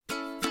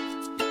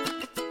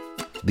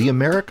The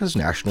America's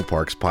National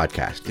Parks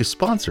podcast is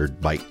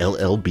sponsored by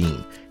LL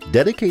Bean,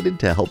 dedicated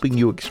to helping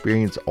you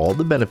experience all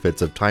the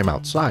benefits of time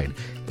outside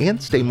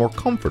and stay more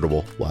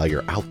comfortable while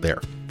you're out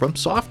there. From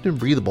soft and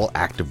breathable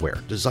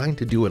activewear designed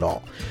to do it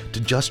all, to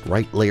just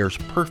right layers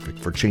perfect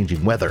for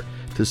changing weather,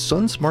 to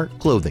sun-smart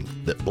clothing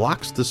that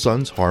blocks the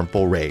sun's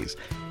harmful rays,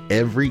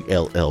 every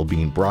LL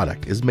Bean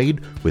product is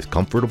made with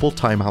comfortable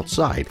time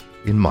outside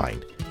in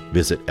mind.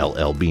 Visit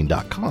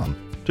llbean.com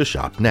to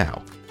shop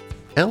now.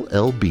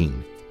 LL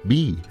Bean.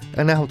 Be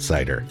an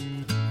outsider.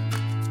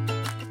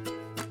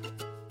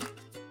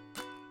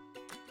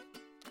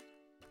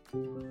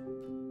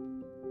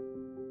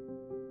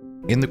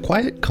 In the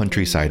quiet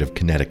countryside of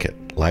Connecticut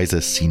lies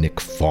a scenic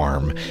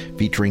farm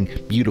featuring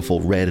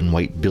beautiful red and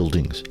white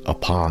buildings, a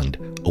pond,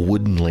 a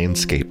wooden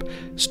landscape,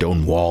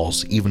 stone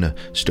walls, even a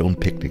stone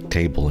picnic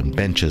table and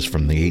benches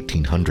from the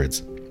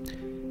 1800s.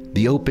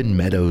 The open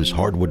meadows,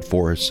 hardwood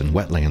forests, and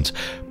wetlands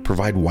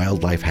provide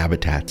wildlife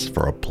habitats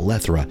for a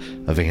plethora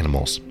of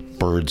animals.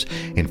 Birds,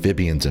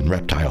 amphibians, and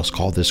reptiles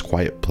call this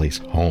quiet place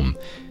home.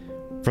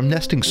 From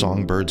nesting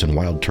songbirds and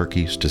wild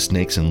turkeys to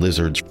snakes and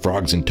lizards,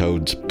 frogs and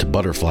toads, to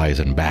butterflies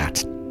and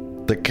bats.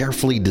 The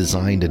carefully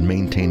designed and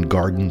maintained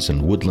gardens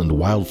and woodland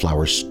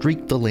wildflowers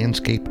streak the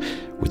landscape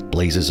with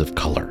blazes of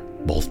color,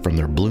 both from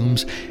their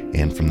blooms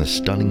and from the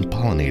stunning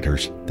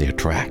pollinators they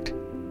attract.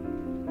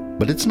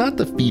 But it's not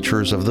the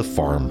features of the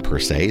farm per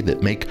se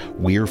that make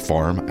Weir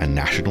Farm a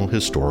National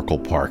Historical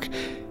Park.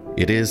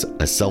 It is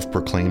a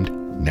self-proclaimed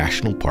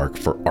National Park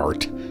for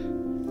Art.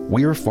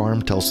 Weir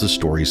Farm tells the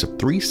stories of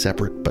three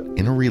separate but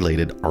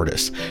interrelated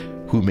artists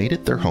who made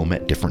it their home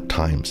at different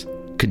times,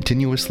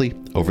 continuously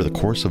over the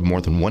course of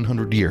more than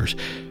 100 years,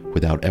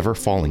 without ever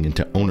falling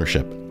into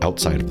ownership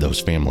outside of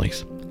those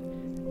families.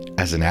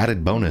 As an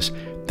added bonus,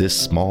 this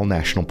small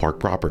national park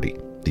property,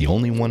 the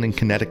only one in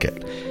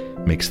Connecticut,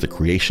 makes the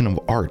creation of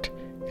art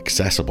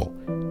accessible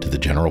to the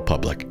general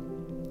public.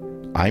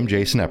 I'm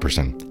Jason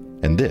Epperson,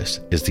 and this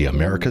is the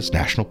America's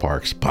National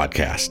Parks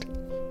podcast.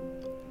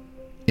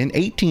 In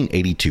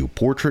 1882,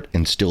 portrait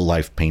and still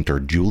life painter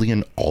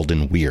Julian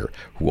Alden Weir,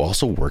 who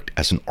also worked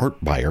as an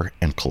art buyer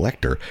and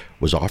collector,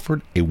 was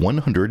offered a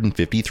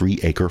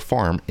 153-acre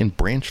farm in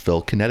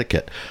Branchville,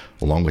 Connecticut,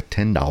 along with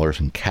 $10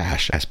 in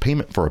cash as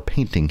payment for a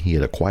painting he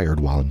had acquired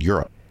while in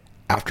Europe.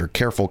 After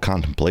careful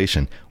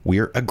contemplation,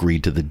 Weir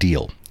agreed to the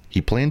deal.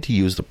 He planned to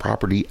use the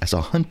property as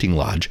a hunting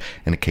lodge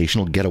and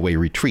occasional getaway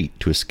retreat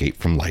to escape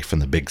from life in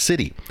the big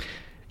city.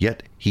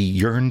 Yet he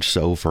yearned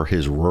so for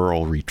his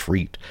rural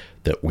retreat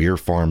that Weir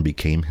Farm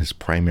became his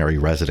primary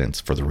residence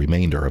for the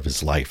remainder of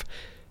his life.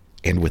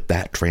 And with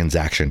that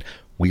transaction,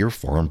 Weir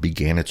Farm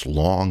began its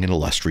long and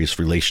illustrious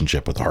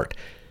relationship with art,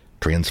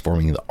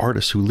 transforming the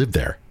artists who lived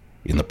there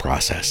in the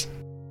process.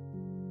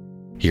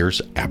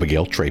 Here's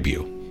Abigail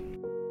Trabue.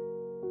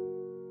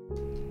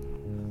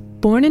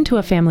 Born into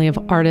a family of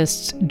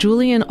artists,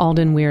 Julian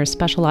Alden Weir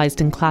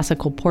specialized in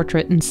classical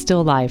portrait and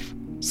still life,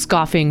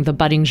 scoffing the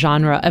budding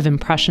genre of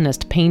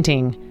Impressionist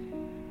painting.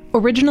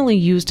 Originally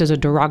used as a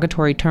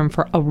derogatory term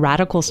for a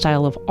radical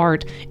style of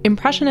art,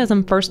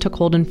 Impressionism first took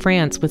hold in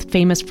France with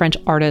famous French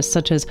artists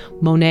such as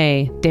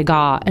Monet,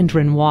 Degas, and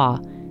Renoir,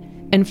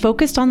 and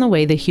focused on the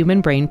way the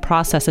human brain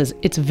processes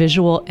its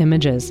visual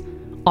images,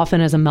 often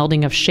as a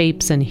melding of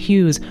shapes and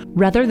hues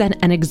rather than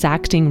an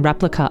exacting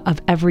replica of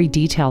every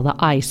detail the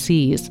eye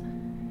sees.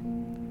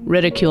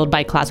 Ridiculed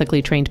by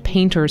classically trained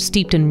painters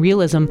steeped in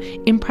realism,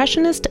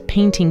 Impressionist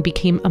painting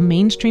became a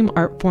mainstream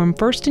art form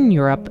first in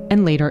Europe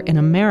and later in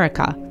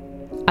America.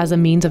 As a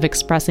means of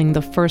expressing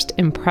the first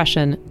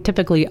impression,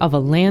 typically of a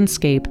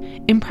landscape,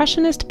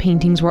 Impressionist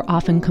paintings were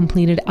often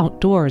completed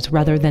outdoors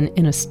rather than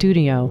in a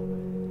studio.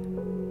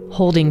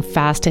 Holding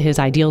fast to his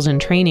ideals and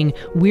training,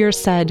 Weir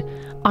said,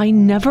 "I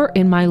never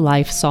in my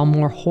life saw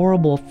more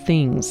horrible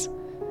things.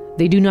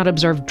 They do not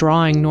observe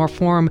drawing nor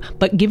form,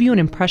 but give you an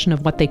impression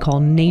of what they call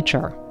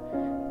nature.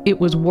 It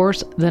was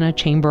worse than a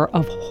chamber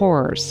of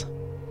horrors."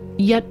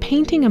 Yet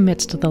painting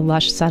amidst the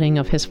lush setting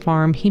of his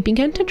farm, he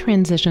began to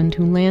transition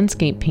to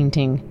landscape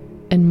painting,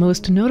 and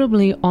most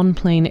notably en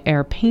plein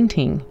air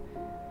painting,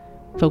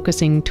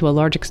 focusing to a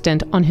large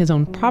extent on his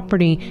own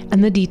property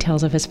and the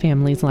details of his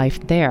family's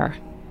life there.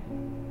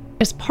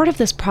 As part of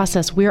this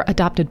process, Weir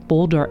adopted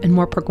bolder and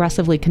more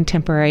progressively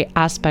contemporary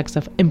aspects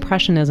of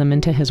Impressionism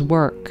into his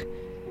work.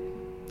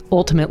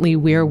 Ultimately,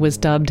 Weir was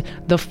dubbed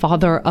the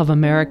father of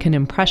American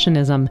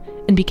Impressionism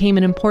and became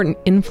an important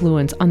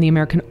influence on the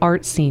American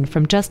art scene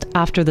from just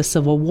after the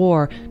Civil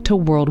War to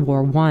World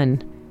War I.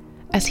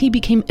 As he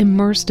became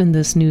immersed in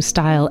this new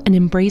style and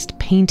embraced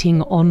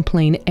painting en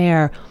plein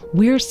air,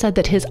 Weir said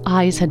that his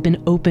eyes had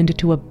been opened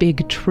to a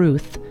big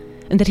truth,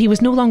 and that he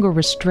was no longer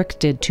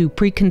restricted to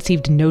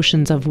preconceived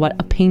notions of what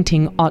a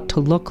painting ought to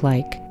look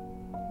like.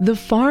 The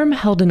farm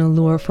held an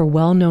allure for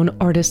well-known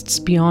artists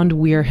beyond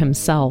Weir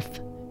himself,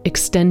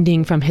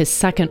 extending from his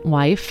second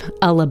wife,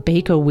 Ella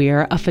Baker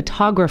Weir, a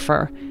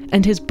photographer,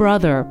 and his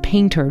brother,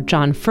 painter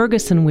John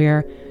Ferguson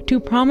Weir, to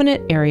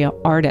prominent area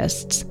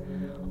artists,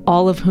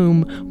 all of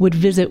whom would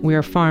visit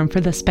Weir Farm for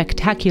the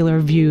spectacular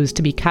views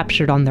to be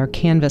captured on their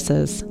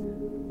canvases.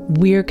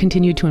 Weir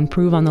continued to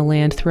improve on the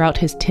land throughout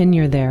his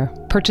tenure there,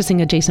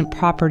 purchasing adjacent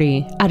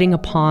property, adding a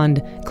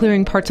pond,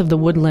 clearing parts of the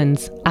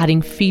woodlands,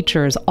 adding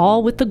features,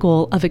 all with the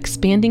goal of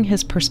expanding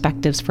his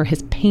perspectives for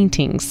his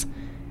paintings.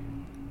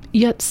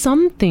 Yet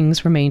some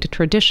things remained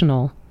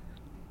traditional.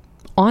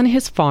 On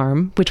his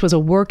farm, which was a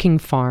working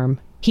farm,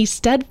 he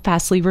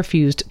steadfastly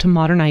refused to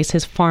modernize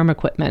his farm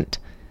equipment.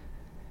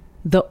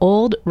 The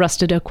old,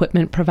 rusted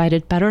equipment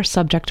provided better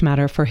subject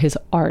matter for his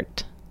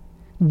art.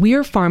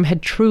 Weir Farm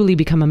had truly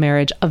become a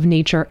marriage of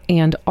nature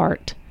and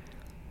art.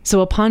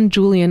 So upon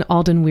Julian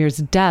Alden Weir's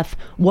death,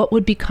 what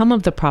would become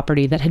of the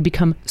property that had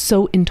become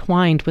so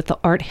entwined with the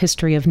art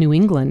history of New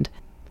England?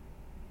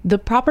 The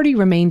property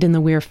remained in the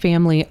Weir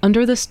family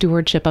under the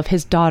stewardship of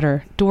his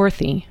daughter,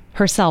 Dorothy,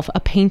 herself a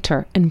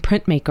painter and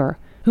printmaker,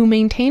 who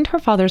maintained her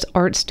father's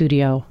art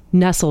studio,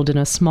 nestled in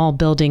a small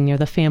building near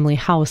the family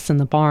house in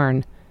the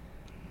barn.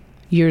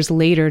 Years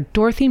later,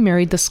 Dorothy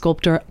married the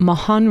sculptor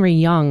Mahonry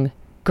Young,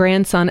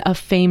 grandson of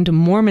famed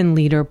Mormon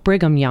leader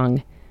Brigham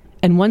Young,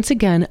 and once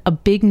again a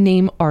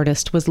big-name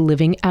artist was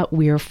living at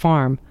Weir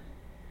Farm,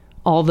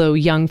 although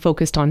Young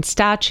focused on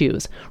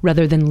statues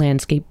rather than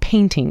landscape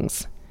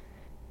paintings.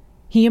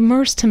 He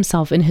immersed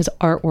himself in his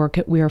artwork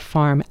at Weir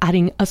Farm,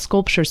 adding a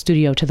sculpture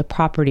studio to the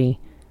property.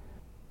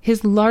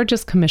 His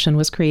largest commission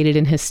was created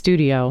in his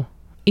studio,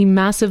 a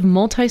massive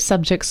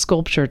multi-subject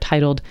sculpture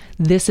titled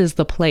 "This is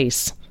the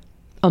Place,"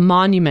 a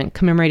monument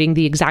commemorating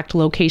the exact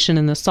location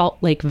in the Salt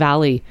Lake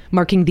Valley,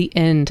 marking the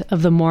end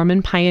of the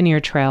Mormon Pioneer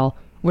Trail,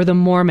 where the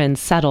Mormons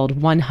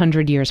settled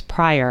 100 years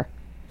prior.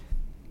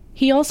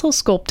 He also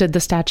sculpted the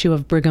statue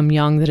of Brigham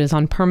Young that is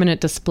on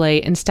permanent display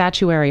in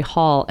Statuary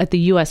Hall at the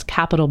U.S.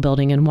 Capitol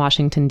Building in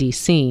Washington,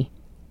 D.C.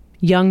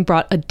 Young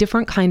brought a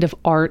different kind of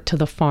art to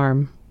the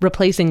farm,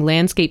 replacing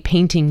landscape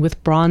painting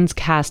with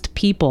bronze-cast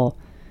people.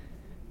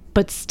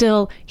 But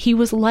still, he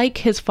was like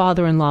his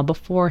father-in-law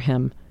before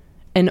him,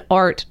 an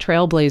art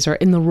trailblazer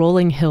in the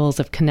rolling hills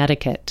of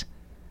Connecticut.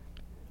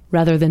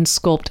 Rather than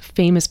sculpt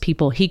famous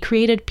people, he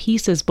created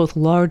pieces both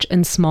large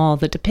and small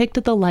that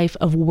depicted the life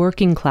of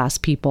working-class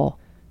people,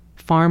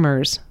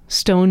 farmers,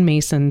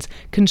 stonemasons,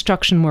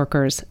 construction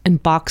workers,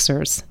 and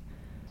boxers.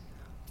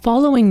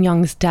 Following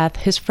Young's death,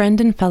 his friend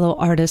and fellow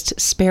artist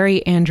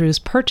Sperry Andrews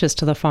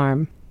purchased the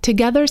farm.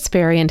 Together,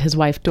 Sperry and his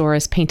wife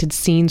Doris painted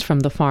scenes from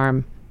the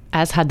farm,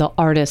 as had the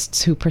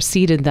artists who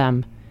preceded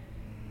them.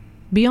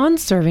 Beyond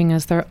serving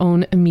as their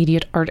own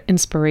immediate art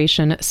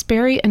inspiration,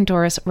 Sperry and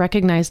Doris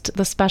recognized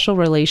the special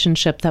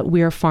relationship that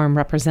Weir Farm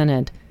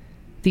represented,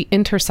 the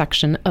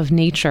intersection of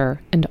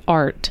nature and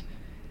art.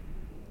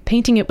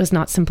 Painting it was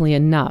not simply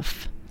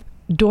enough.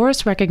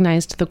 Doris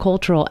recognized the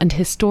cultural and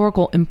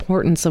historical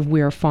importance of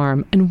Weir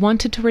Farm and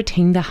wanted to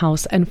retain the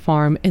house and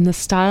farm in the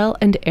style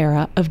and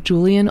era of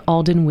Julian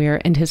Alden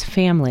Weir and his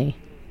family.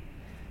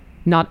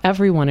 Not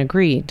everyone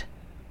agreed.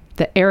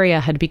 The area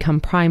had become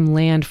prime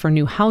land for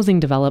new housing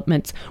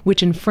developments,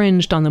 which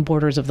infringed on the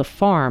borders of the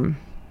farm.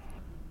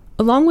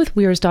 Along with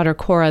Weir's daughter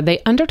Cora,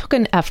 they undertook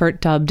an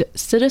effort dubbed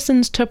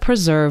Citizens to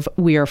Preserve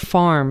Weir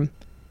Farm,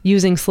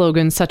 using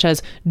slogans such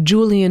as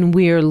 "Julian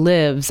Weir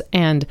Lives"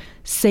 and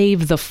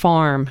 "Save the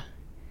Farm."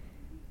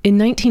 In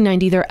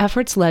 1990, their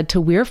efforts led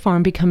to Weir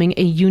Farm becoming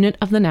a unit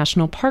of the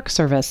National Park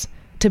Service,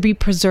 to be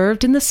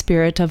preserved in the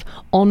spirit of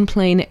en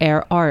plein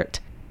air art.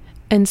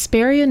 And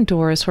Sperry and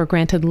Doris were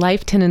granted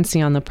life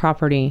tenancy on the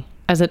property,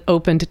 as it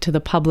opened to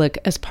the public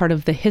as part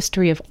of the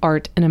history of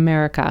art in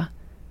America,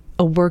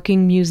 a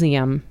working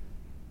museum.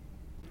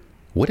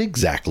 What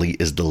exactly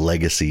is the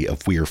legacy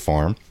of Weir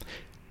Farm?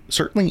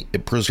 Certainly,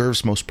 it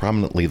preserves most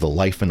prominently the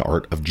life and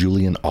art of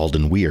Julian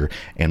Alden Weir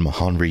and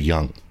Mahonry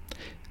Young.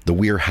 The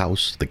Weir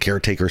house, the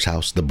caretaker's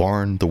house, the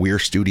barn, the Weir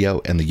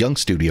studio, and the Young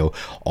studio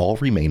all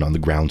remain on the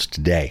grounds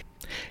today.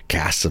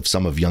 Casts of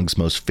some of Young's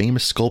most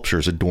famous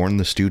sculptures adorn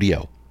the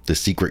studio. The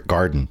secret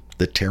garden,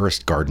 the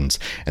terraced gardens,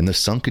 and the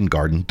sunken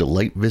garden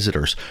delight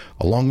visitors,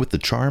 along with the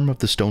charm of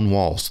the stone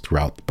walls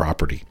throughout the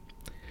property.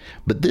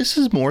 But this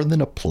is more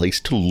than a place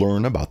to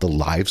learn about the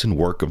lives and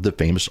work of the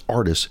famous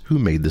artists who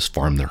made this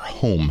farm their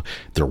home,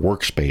 their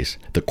workspace,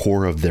 the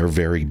core of their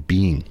very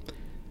being.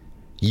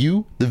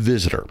 You, the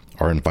visitor,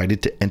 are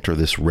invited to enter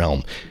this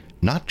realm,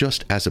 not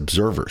just as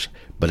observers,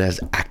 but as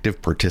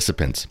active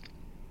participants.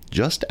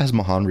 Just as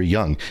Mahonry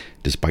Young,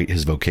 despite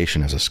his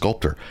vocation as a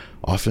sculptor,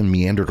 often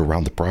meandered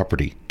around the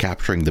property,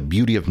 capturing the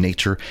beauty of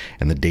nature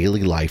and the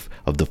daily life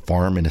of the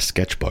farm in a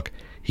sketchbook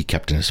he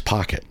kept in his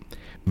pocket.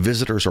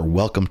 Visitors are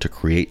welcome to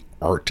create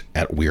art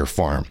at Weir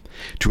Farm,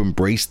 to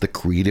embrace the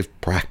creative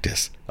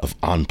practice of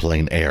en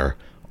plein air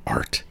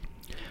art.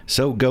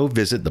 So go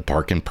visit the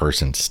park in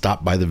person,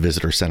 stop by the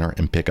visitor center,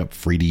 and pick up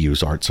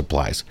free-to-use art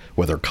supplies,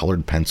 whether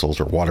colored pencils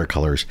or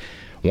watercolors.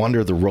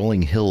 Wander the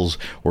rolling hills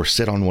or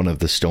sit on one of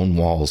the stone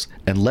walls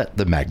and let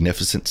the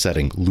magnificent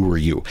setting lure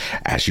you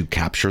as you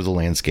capture the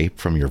landscape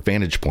from your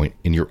vantage point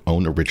in your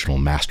own original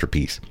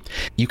masterpiece.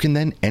 You can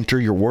then enter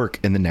your work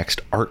in the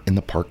next Art in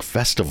the Park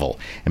Festival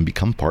and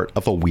become part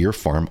of a Weir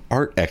Farm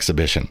art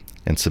exhibition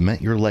and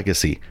cement your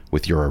legacy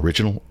with your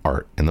original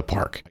art in the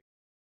park.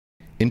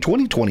 In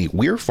 2020,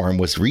 Weir Farm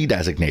was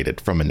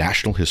redesignated from a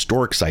National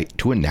Historic Site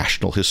to a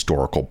National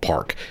Historical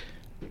Park.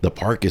 The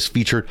park is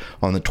featured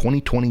on the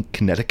 2020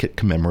 Connecticut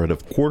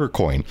Commemorative Quarter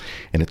Coin,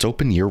 and it's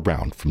open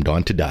year-round from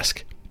dawn to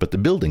dusk. But the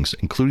buildings,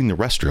 including the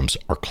restrooms,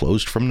 are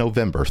closed from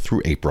November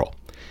through April.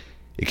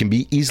 It can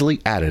be easily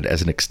added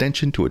as an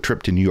extension to a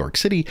trip to New York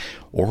City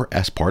or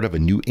as part of a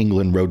New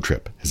England road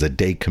trip as a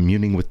day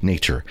communing with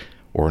nature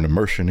or an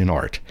immersion in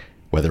art,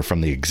 whether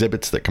from the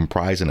exhibits that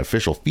comprise an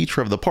official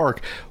feature of the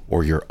park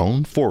or your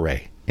own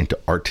foray into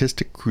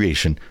artistic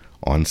creation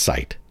on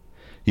site.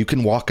 You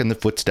can walk in the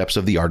footsteps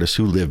of the artists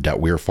who lived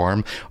at Weir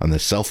Farm on the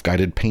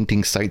self-guided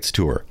painting sites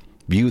tour,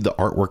 view the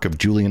artwork of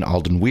Julian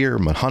Alden Weir,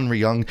 Mahanra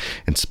Young,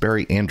 and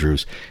Sperry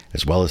Andrews,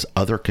 as well as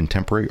other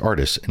contemporary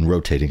artists in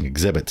rotating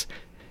exhibits.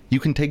 You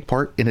can take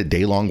part in a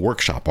day-long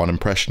workshop on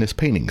Impressionist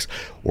paintings,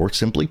 or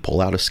simply pull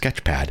out a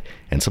sketch pad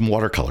and some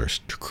watercolors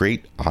to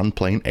create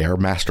on-plein air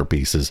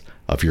masterpieces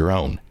of your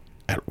own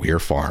at Weir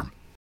Farm.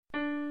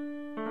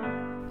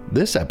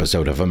 This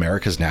episode of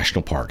America's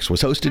National Parks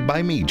was hosted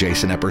by me,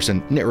 Jason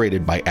Epperson,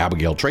 narrated by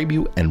Abigail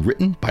Trabue, and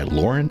written by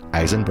Lauren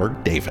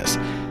Eisenberg Davis.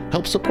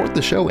 Help support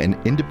the show and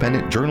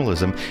independent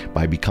journalism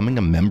by becoming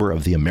a member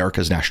of the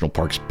America's National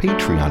Parks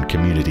Patreon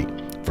community.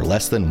 For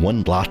less than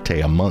 $1 latte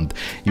a month,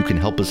 you can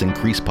help us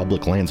increase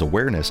public lands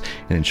awareness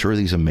and ensure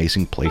these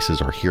amazing places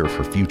are here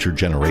for future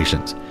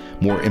generations.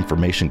 More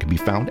information can be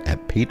found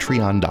at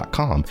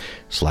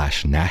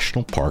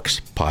patreon.com/National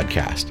Parks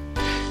Podcast.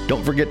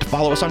 Don't forget to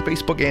follow us on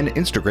Facebook and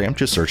Instagram.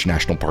 Just search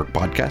National Park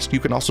Podcast. You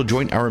can also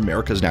join our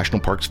America's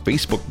National Parks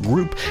Facebook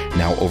group,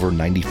 now over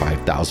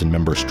 95,000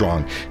 members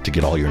strong, to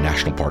get all your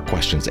national park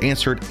questions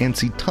answered and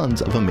see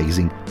tons of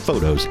amazing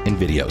photos and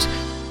videos.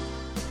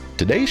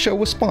 Today's show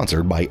was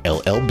sponsored by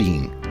LL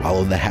Bean.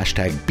 Follow the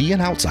hashtag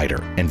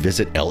 #BeAnOutsider and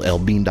visit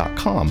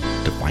llbean.com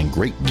to find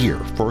great gear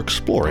for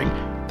exploring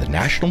the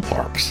national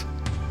parks.